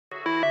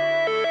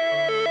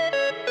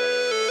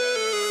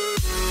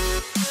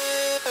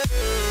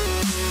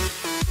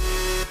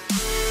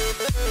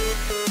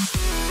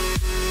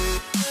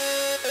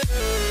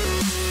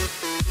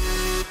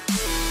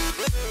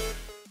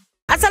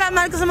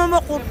asalaamaaleykum sama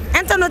mbokku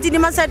internet yi di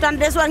ma seetaan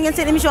des fois ngeen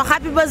seen émission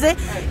Happy Birthday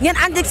ngeen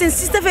ànd ak seen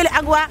Sister Feli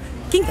ak waa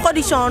King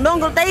Production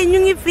donc tey ñu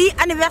ngi fii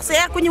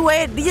anniversaire ku ñu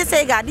wooyee DJ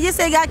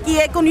SEGA qui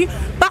est connu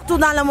partout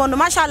dans le monde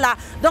macha allah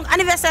donc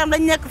anniversaire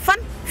dañu nekk fan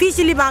fii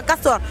ci Liban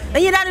Castor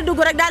dañuy daal di dugg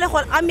rek daal di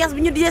xool ambiance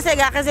bi ñu DJ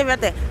SEGA réservé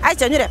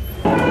ayca ñu dem.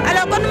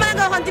 alors kon ma la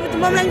ko waxoon tamit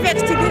moom lañu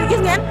fekk ci biir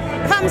gis ngeen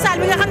dafa am salle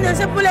bi nga xam ne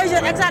c'est pour les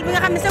jeunes ak salle bi nga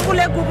xam ne c'est pour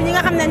les couples ñi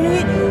nga xam ne ñu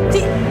ngi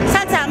ci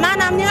salsa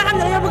maanaam ñi nga xam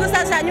ne dañoo bëgg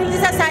salsa ñu ngi ci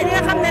salsa ñi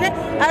nga xam ne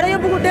dañoo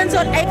bëgg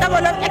dancehall ay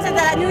kabaloo et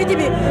cetera ñu ngi ci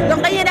biir donc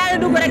dañuy daal di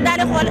dugg rek daal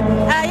di xool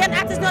yan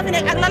artistes ñoo fi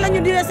nekk ak lan la ñu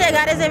DJ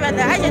SEGA réservé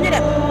ayca ñu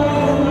dem.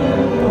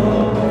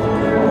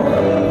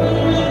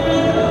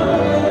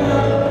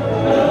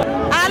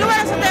 lu war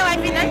a sa teewaay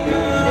fii tey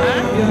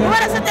lu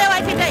war a sa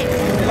teewaay fii tey.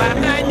 waaw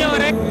naa ñëw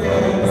rek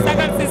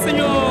sagal si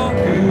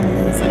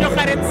suñu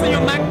xarit suñu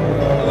mag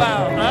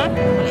waaw ah.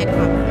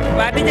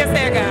 waaw DJ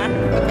SEGA.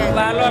 ok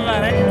waaw loolu la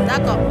rek.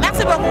 d'accord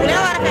merci beaucoup li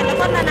nga war a fekk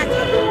kontaan naa ci.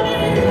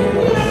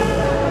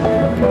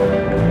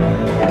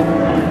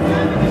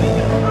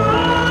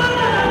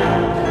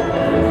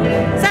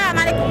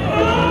 salaamaaleykum.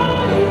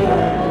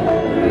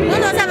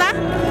 non ça va.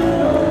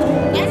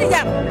 yaa ngi si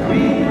jàmm.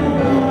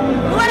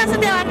 lu war a sa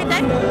teewaay fii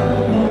tey.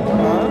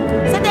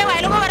 sa teewaay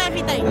lu ko war a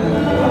fii tey.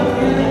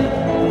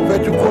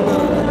 feccu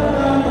kóllëre.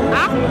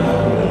 ah.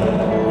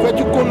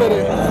 feccu kóllëre.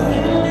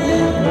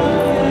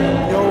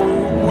 yow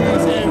wuyu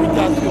sa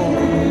invitation.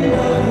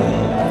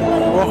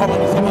 boo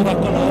xamante sama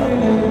rakk la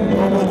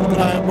yow bokk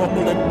grand bokk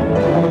lépp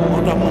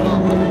moo tax ma.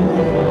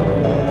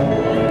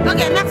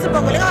 ok merci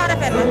beaucoup li nga war a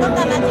fekk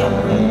kontaan naa ci yow.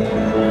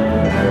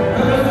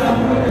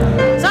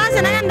 soxna si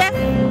na ngeen def.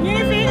 ñu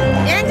ngi fi.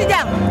 yéen a ngi ci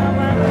jàmm.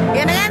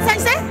 yéen a ngeen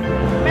sañse.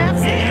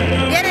 merci.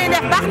 yéen a ngi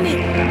def baax nii.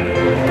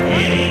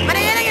 ma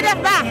ne yéen a ngi def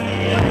baax.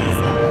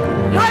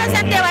 lu war a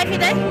seen teewaay fii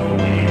tey.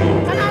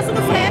 xanaa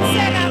suñu frère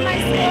SEGA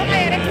Maestro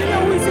ay rek ñu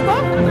ñëw wuy si ko.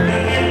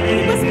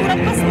 bés bu rek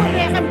bés bu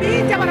neexam bi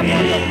jamono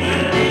moo jóg.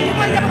 ñu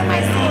koy jamono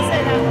Maestro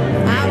SEGA.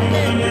 ah ok.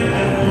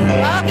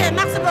 ok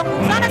merci beaucoup.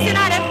 soxna si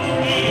naa def.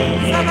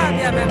 ça va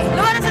bien même.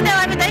 lu war a sa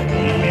teewaay fii tey.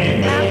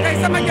 ah kay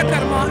sama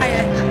jëkkër moo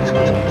aye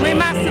muy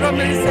Maestro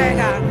muy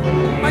SEGA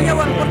ma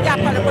ñëwoon pour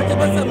jàppale ko ci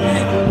bésam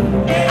bi.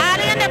 ah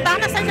li ngeen def baax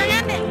na sañ sa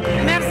ngeen de.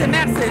 merci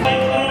merci.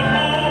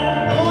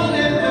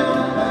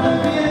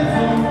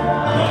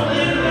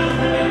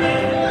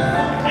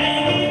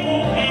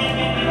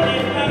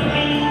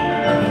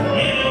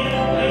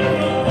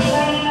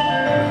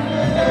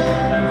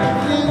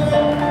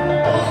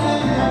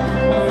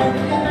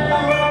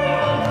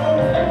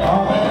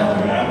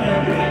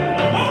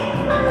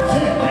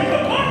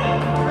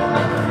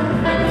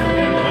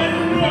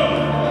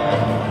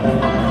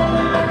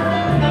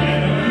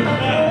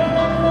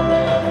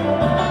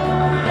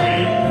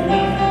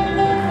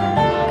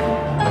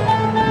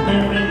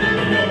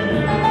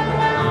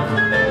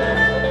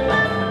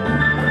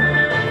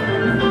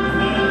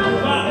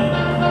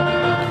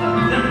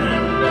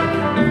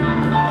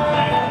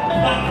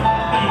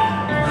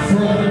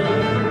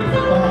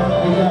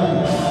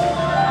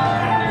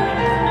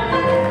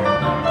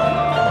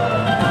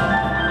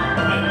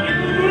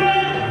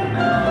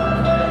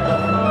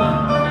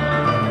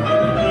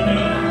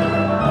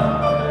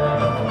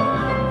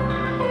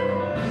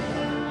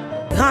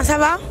 ça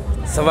va.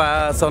 ça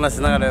va soxna si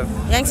na nga def.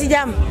 yaa ngi si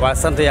jàmm. waaw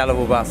sant yàlla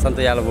bu baax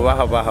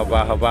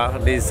a baax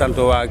di sant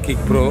waa King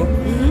Pro.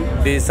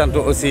 di sant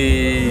aussi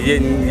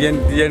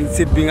yéen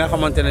site bi nga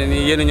xamante ne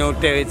nii yéen a ñëw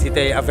teew si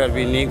tey affaire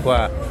bi nii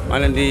quoi maa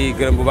leen di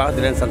gërëm bu baax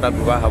di leen santaat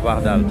bu baax a baax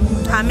daal.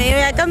 ah mais yow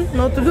yaay kan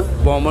noo tudd.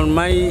 bon man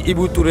maay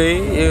Ibou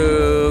Touré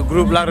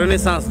groupe La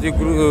Renaissance du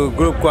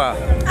groupe quoi.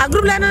 ah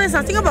groupe La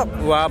Renaissance ci nga bokk.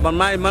 waaw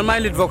man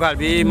maay lead vocal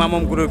bi maa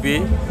moom groupe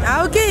bi.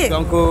 ah ok.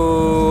 donc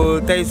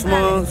tey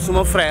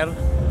suma frère.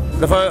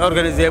 dafa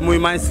organisé muy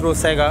Maestro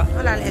SEGA.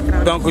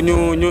 donc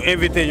ñu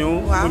invité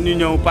ñu. pour ñu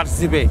ñëw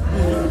participer.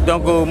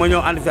 donc ma ñëw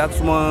ànd fi ak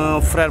suma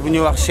frère bu ñuy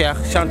wax Cheikh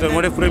chanteur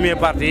moo def première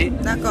partie.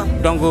 d'accord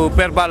donc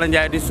Père Balla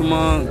Ndiaye di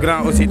suma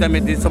grand aussi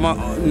tamit di sama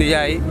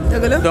nijaay.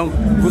 dëgg la donc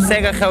bu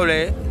SEGA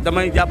xewlee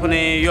damay jàpp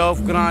ne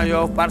Yoff Grand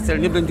Yoff Parcelles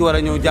ñëpp dañ ci war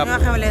a ñëw jàpp.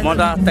 moo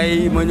tax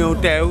tey ma ñëw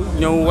teew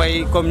ñëw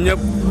way comme ñëpp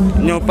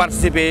ñëw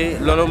participer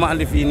loolu ma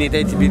andi fii nii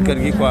tey ci biir kër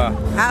gi quoi.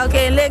 ah ok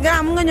léegi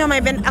grand mu nga ñëw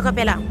may benn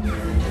acapella.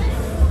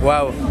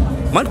 waaw.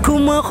 man ku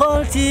ma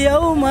xool ci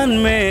yow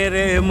man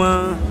mere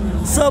ma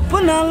sopp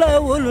naa la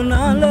wóolu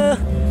naa la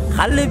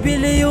xale bi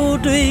li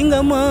yuutuy nga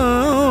ma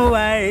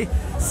waaye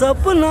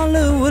sopp naa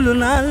la wóolu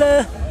naa la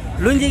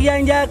lu njig yaa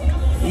njag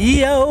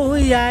yow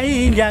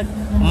yaay njag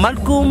man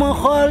ku ma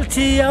xool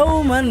ci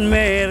yow man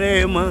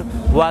mere ma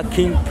waa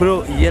King Pro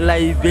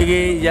yelay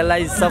bégee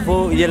yelay safo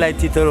yelay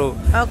titaro.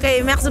 ok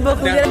merci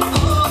beaucoup.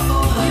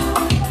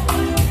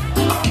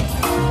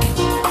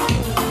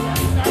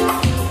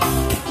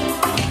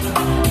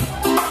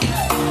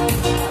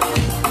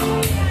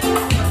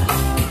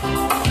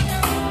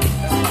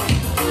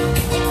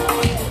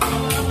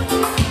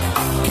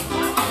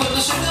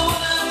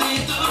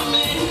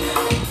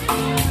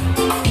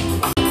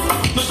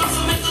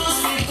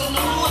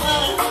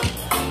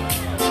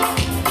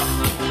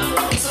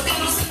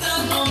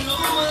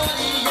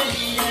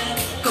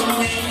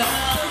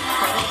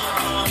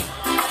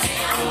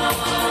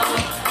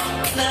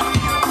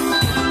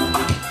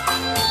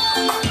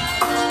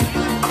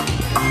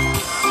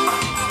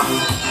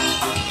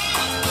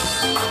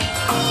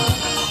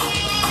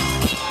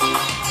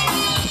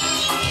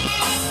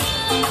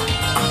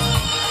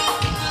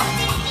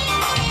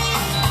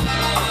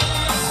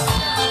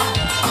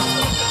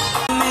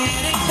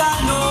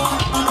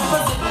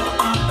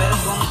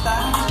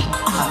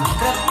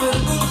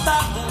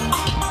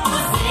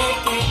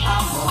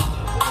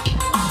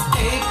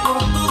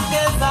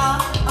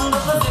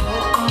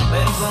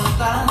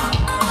 perguntar,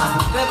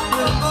 até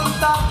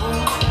perguntar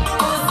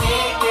você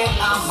que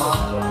amor.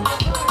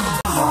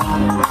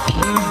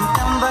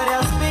 Tem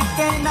várias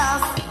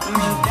pequenas,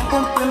 tem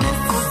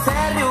compromisso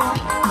sério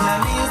na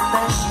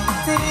lista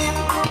gentil,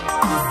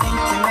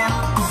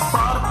 sentimento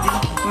forte.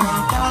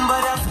 Tem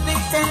várias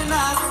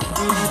pequenas,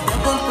 tem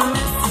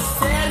compromisso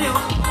sério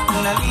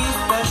na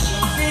lista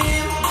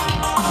gentil,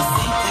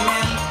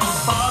 sentimento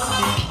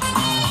forte.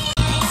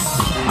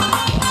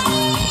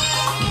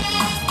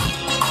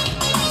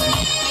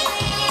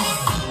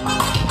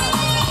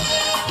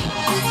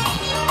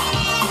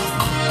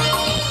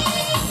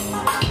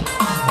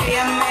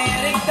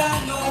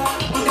 Americano,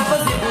 nunca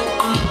fazia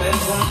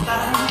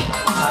perguntar,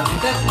 a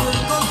vida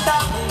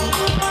perguntar,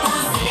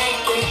 você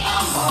que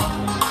ama.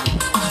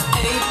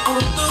 Em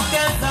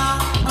portuguesa,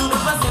 nunca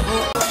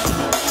fazia.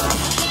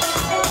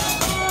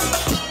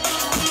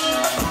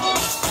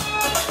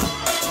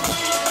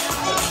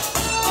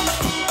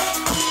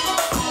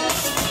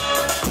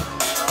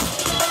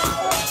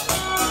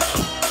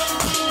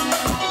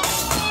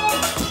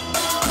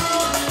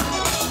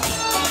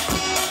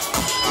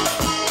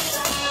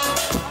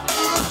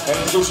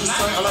 Introduction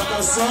à la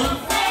personne.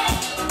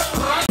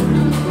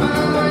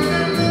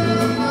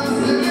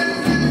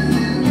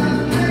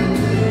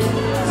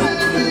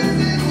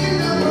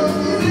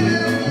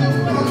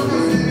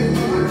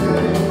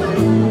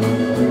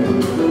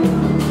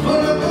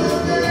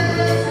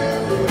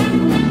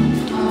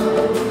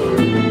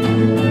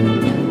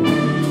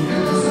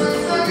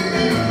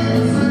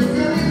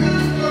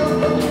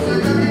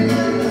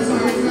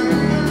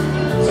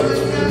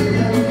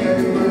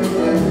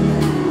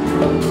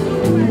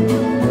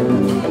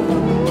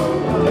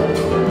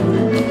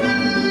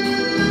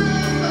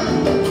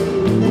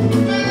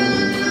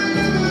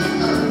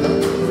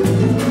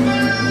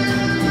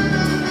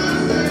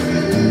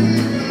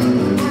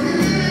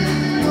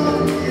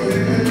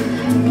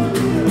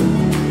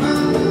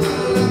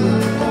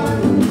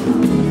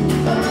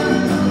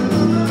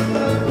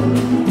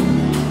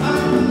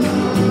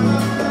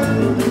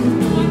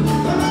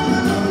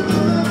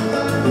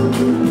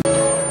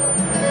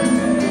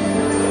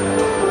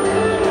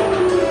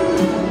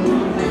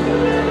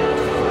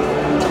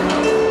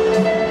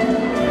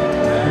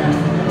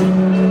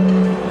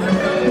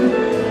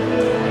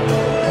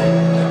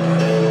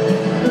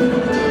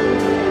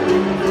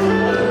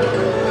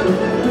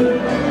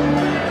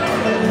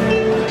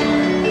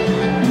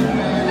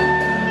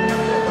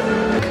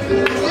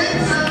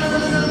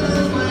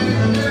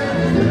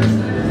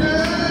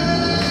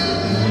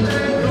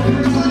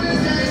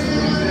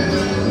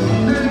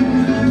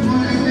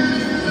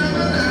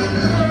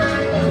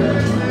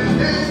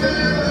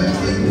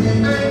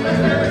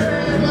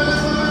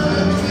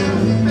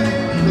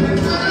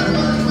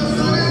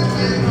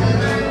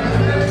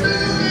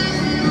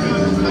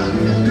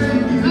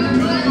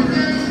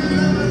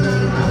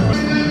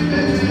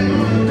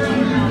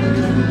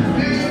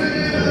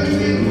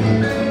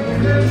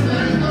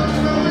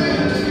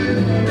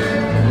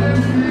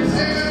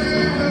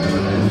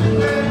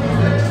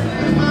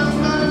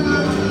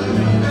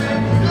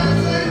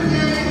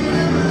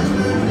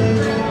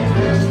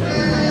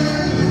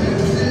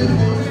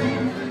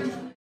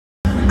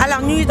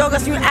 toog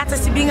suñu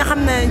artiste bi nga xam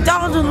ne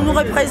jaratu ñu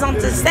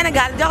représente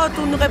Sénégal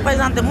jaratu ñu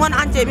représente monde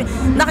entier bi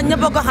ndax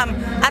ñëpp a ko xam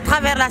à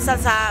travers la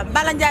salsa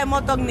Balla Ndiaye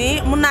moo toog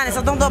nii mun naa ne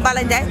sax tonton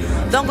Balla Ndiaye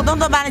donc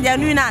tonton Balla Ndiaye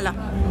nuyu naa la.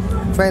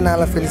 fay naa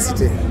la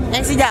félicité. yaa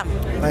ngi si jàmm.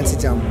 maa ngi si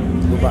jàmm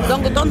bu baax.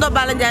 donc tonton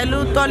Balla Ndiaye lu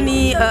toll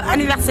nii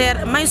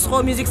anniversaire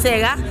Maestro musique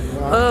SEGA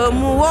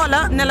mu woo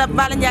la ne la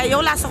Balla Ndiaye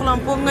yow laa soxla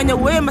pour nga ñëw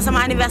wéyee ma sama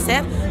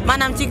anniversaire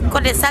maanaam ci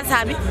côté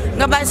salsa bi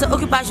nga bàyyi sa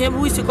occupation bu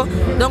wuy si ko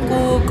donc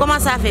comment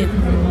ça fait.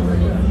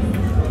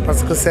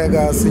 parce que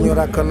SEGA suñu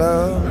rakk la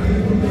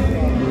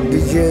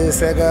DJ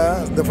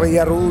SEGA dafa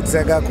yaru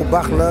SEGA ku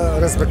baax la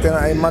respecté na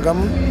ay magam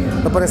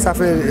ba pare ça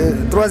fait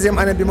 3e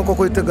année bi ma ko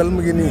koy tëggal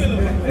mu ngi nii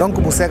donc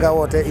bu SEGA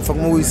wootee il faut que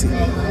mu wuy si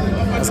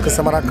parce que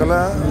sama rakk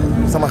la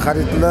sama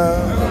xarit la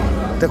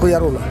te ku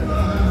yaru la.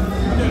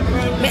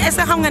 mais est-ce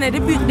que xam nga ne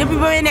depuis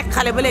ba may nekk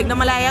xale ba léegi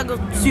dama laa yàgg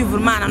suivre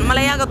maanaam dama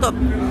la yàgg a topp.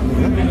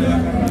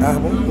 ah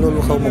bon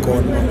loolu xaw ma ko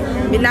woon.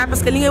 billaay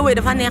parce que li ngay woy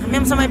dafa neex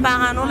même samay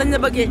parents noonu lañ la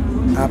bëggee.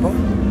 ah bon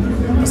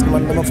parce que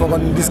man dama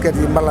foogoon disquette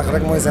yi mbalax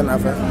rek mooy seen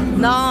affaire.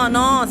 non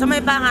non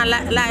samay parents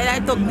laay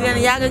toog di leen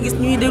yàgg a gis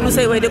ñuy déglu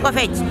say woy di ko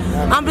fecc.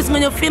 en plus nga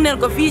ñëw firndeel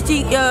ko fii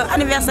ci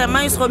anniversaire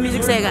Maestro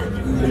musique SEGA.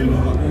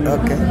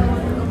 ok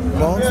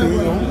bon fii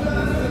moom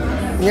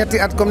ñetti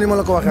at comme ni ma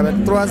la ko waxee rek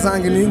 3 ans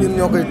ngi nii ñun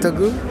ñoo koy tëgg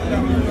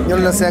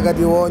ñun la SEGA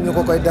di woo ñu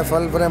ko koy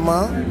defal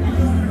vraiment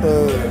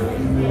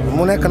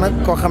mu nekk nag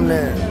koo xam ne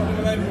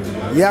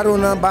yaaru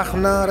na baax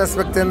na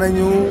respecté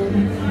nañu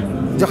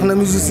jox na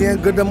musicien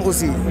gëddam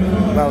aussi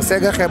waaw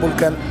SEGA xeebul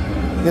kenn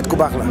nit ku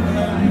baax la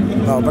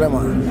waaw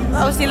vraiment.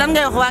 waaw aussi lan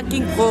ngay wax waa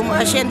King Pro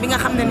chaîne bi nga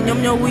xam ne ñoom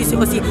ñoo wuy si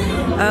aussi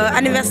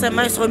anniversaire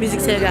Maestro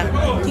musique SEGA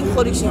King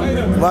Production.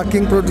 waa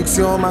King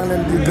Production maa ngi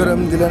leen di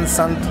gërëm di leen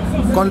sant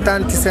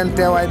kontaan ci seen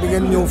teewaay bi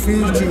ngeen ñëw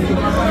fii ci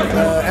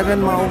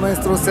événement au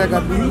Maestro SEGA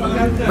bi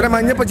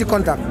vraiment ñëpp a ci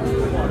kontaan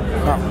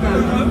waaw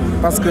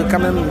parce que quand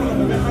même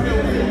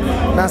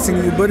dancing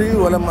yu bëri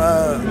wala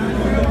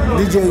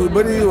DJ yu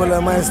bëri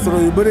wala maestro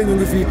yu bëri ñu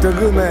ngi fii tëgg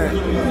mais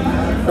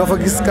doo fa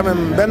gis quand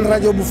même benn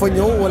rajo bu fa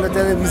ñëw wala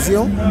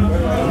télévision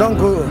donc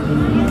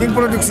King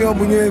Production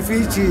bu ñëwee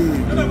fii ci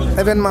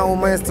événement wu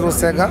Maestro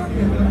SEGA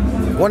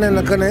wane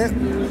na que ne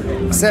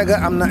SEGA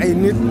am na ay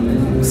nit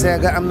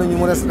SEGA am na ñu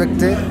mu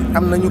respecté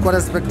am na ñu ko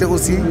respecté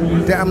aussi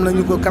te am na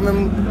ñu ko quand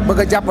même bëgg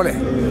a jàppale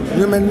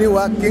ñu mel ni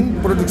waa King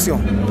Production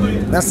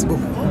merci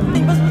beaucoup.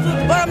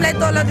 borom lay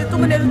tolloo di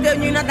tungu ne lu teew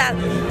ñuy nataal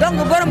donc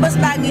borom bés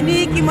baa ngi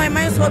nii kii mooy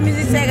Maestro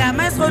musique SEGA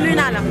Maestro luy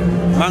naa la.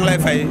 maa ngi lay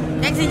fay.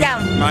 yaa ngi si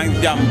jàmm. maa ngi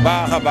si jàmm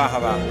baax a baax a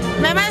baax.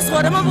 mais Maestro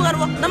dama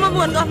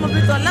bëggoon nga wax ma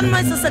plutôt lan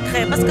mooy sa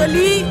secret parce que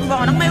lii bon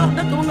danga may wax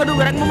dëkk bu nga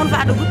dugg rek ma mën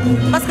faa dugg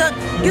parce que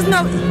gis nga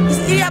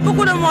il y a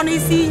beaucoup de monde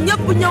ici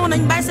ñëpp ñëw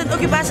nañ bàyyi seen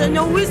occupation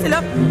ñëw wuy si la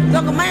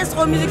donc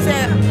Maestro musique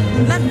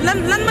SEGA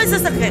lan mooy sa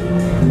secret.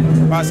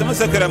 waaw sama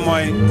secret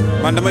mooy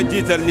man dama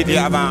jiital nit yi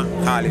avant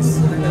xaalis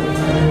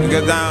parce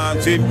que dans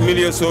ci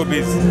milieu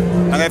showbiz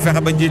da ngay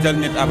fexe ba jiital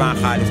nit avant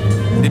xaalis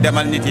di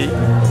demal nit yi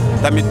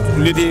tamit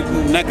nit yi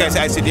nekkee si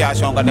ay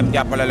situation nga dem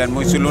jàppale leen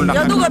muy si lu ndax.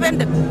 yow duggoo benn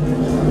dëkk.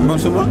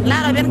 musuma.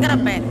 laaroo benn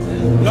garab bay.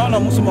 non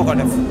musuma ko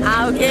def.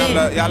 ah ok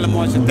yàlla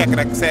moo si teg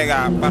rek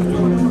SEGA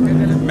partout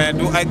mais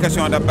du ay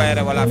question de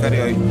bayre wala affaire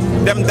yooyu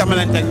dem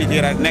demalante ak nit yi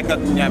rek nekk ak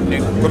ñoom ni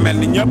ku mel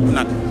ni ñëpp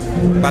nag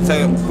parce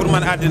que pour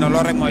man àddina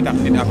loolu rek mooy tax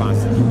nit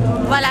avance.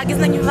 voilà gis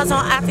nañu façon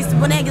artiste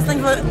bu ne gis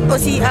nañu fa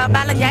aussi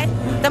Balla Ndiaye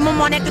te moom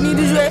moo nekk nii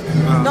di jouer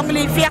donc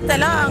lii fierté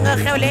la nga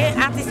xewle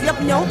artiste yëpp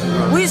ñëw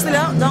wuyu si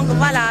la donc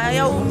voilà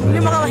yow li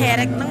ma ko waxee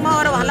rek nag ma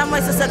war a wax lan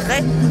mooy sa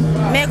secret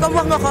mais comme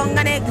wax nga ko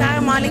nga ne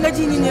carrément li nga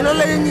ji nit ñi loolu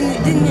la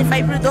nit ñi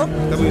fay plutôt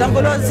donc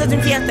loolu c'est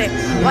une fierté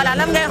voilà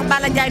lan ngay wax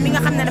Balla Ndiaye mi nga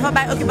xam ne dafa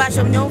bàyyi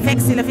occupation ñëw fekk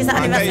si la fi sa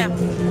anniversaire.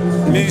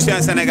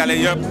 musiciens sénégalais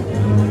yëpp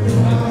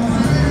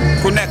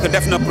ku nekk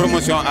def na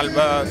promotion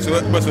su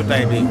bésu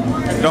tey bi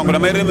donc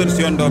damay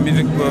remercier ndoo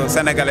musique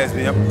sénégalaise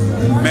bi yëpp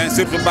mais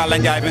surtout Balla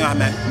Ndiaye bi nga xam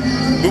ne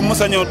du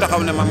mos a ñëw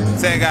taxaw ne ma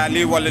SEGA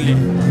lii wala lii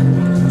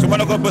su ma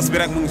ne ko bés bi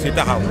rek mu ngi si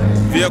taxaw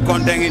Vieux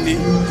Conté ngi nii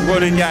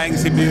Ngoné Ndiaye ngi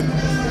si biir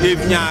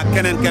Yves ñaa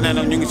keneen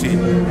ak ñu ngi si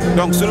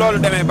donc su loolu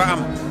demee ba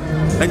am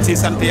dañ siy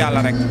sant yàlla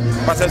rek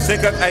parce que c'est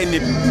que ay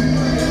nit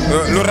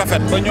lu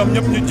rafet ba ñoom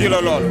ñëpp ñu ji la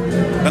lool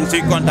da nga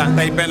siy kontaan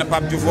tey benn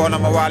Pape Diouf woo na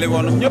ma Waly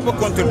woo na ñëpp a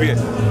contribuer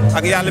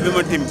ak yàlla bi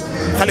ma tim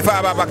Khalifa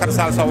Ababacar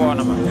Sall sa woo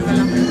na ma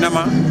ne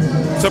ma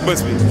sa bés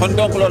bi kon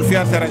donc loolu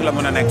fierté rek la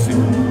mën a nekk si.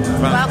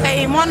 waaw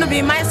kay monde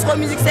bi Maestro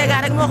musique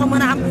SEGA rek moo ko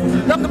mën a am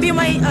donc bii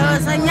mooy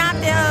sa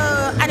ñaata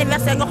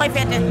anniversaire nga koy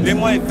fêté. lii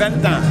mooy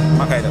 20 ans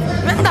ma koy def.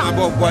 20 ans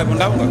boobu booy bu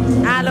ndaw nga.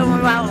 ah loolu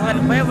mooy waaw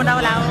booy bu ndaw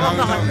laa wax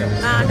nga xool.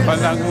 kon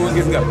nag mu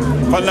gis nga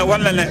kon nag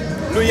wan la ne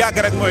lu yàgg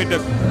rek mooy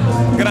dëgg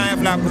Grand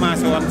Yoff laa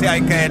commencé woon si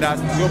ay kayedaas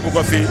yóbbu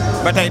ko fii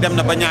ba tey dem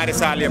na ba ñaari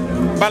saal yëpp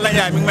Balla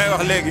Ndiaye mi ngi may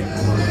wax léegi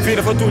fii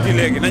dafa tuuti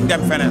léegi nañ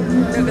dem feneen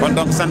kon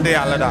donc sant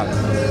yàlla daal.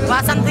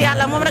 waaw sant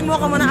yàlla moom rek moo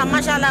ko mën a am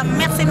macha allah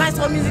merci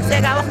Maestro musique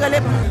SEGA wax nga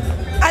lépp.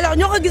 alors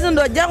ñoo ko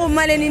gisandoo jarul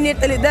ma leen di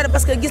nettali dara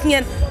parce que gis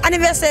ngeen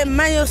anniversaire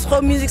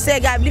Maestro musique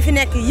SEGA bi li fi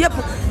nekk yëpp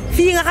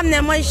fii nga xam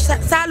ne mooy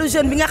saalu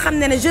jeune bi nga xam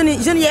ne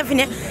jeunes yee fi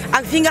nekk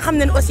ak fii nga xam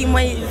ne aussi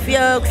mooy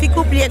fi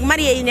couple yeeg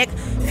marié yi nekk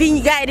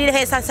fii gars yi di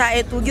defee salsa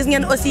et tout gis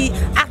ngeen aussi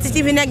artistes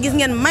yi fi nekk gis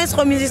ngeen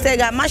Maestro musique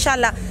SEGA macha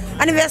allah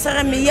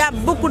anniversaire bi y a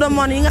beaucoup de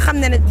monde yi nga xam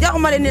ne jarul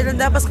ma leen di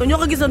dara parce que ñoo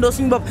ko gisandoo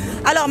suñu bopp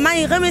alors maa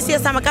ngi remercier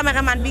sama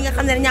caméraman bi nga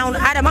xam ne ñaawul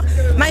Adama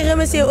maa ngi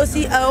remercier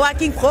aussi waa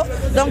King Pro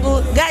donc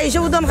gars yi je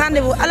vous donne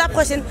rendez-vous à la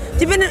prochaine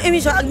ci beneen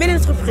émission ak beneen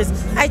surprise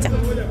ayca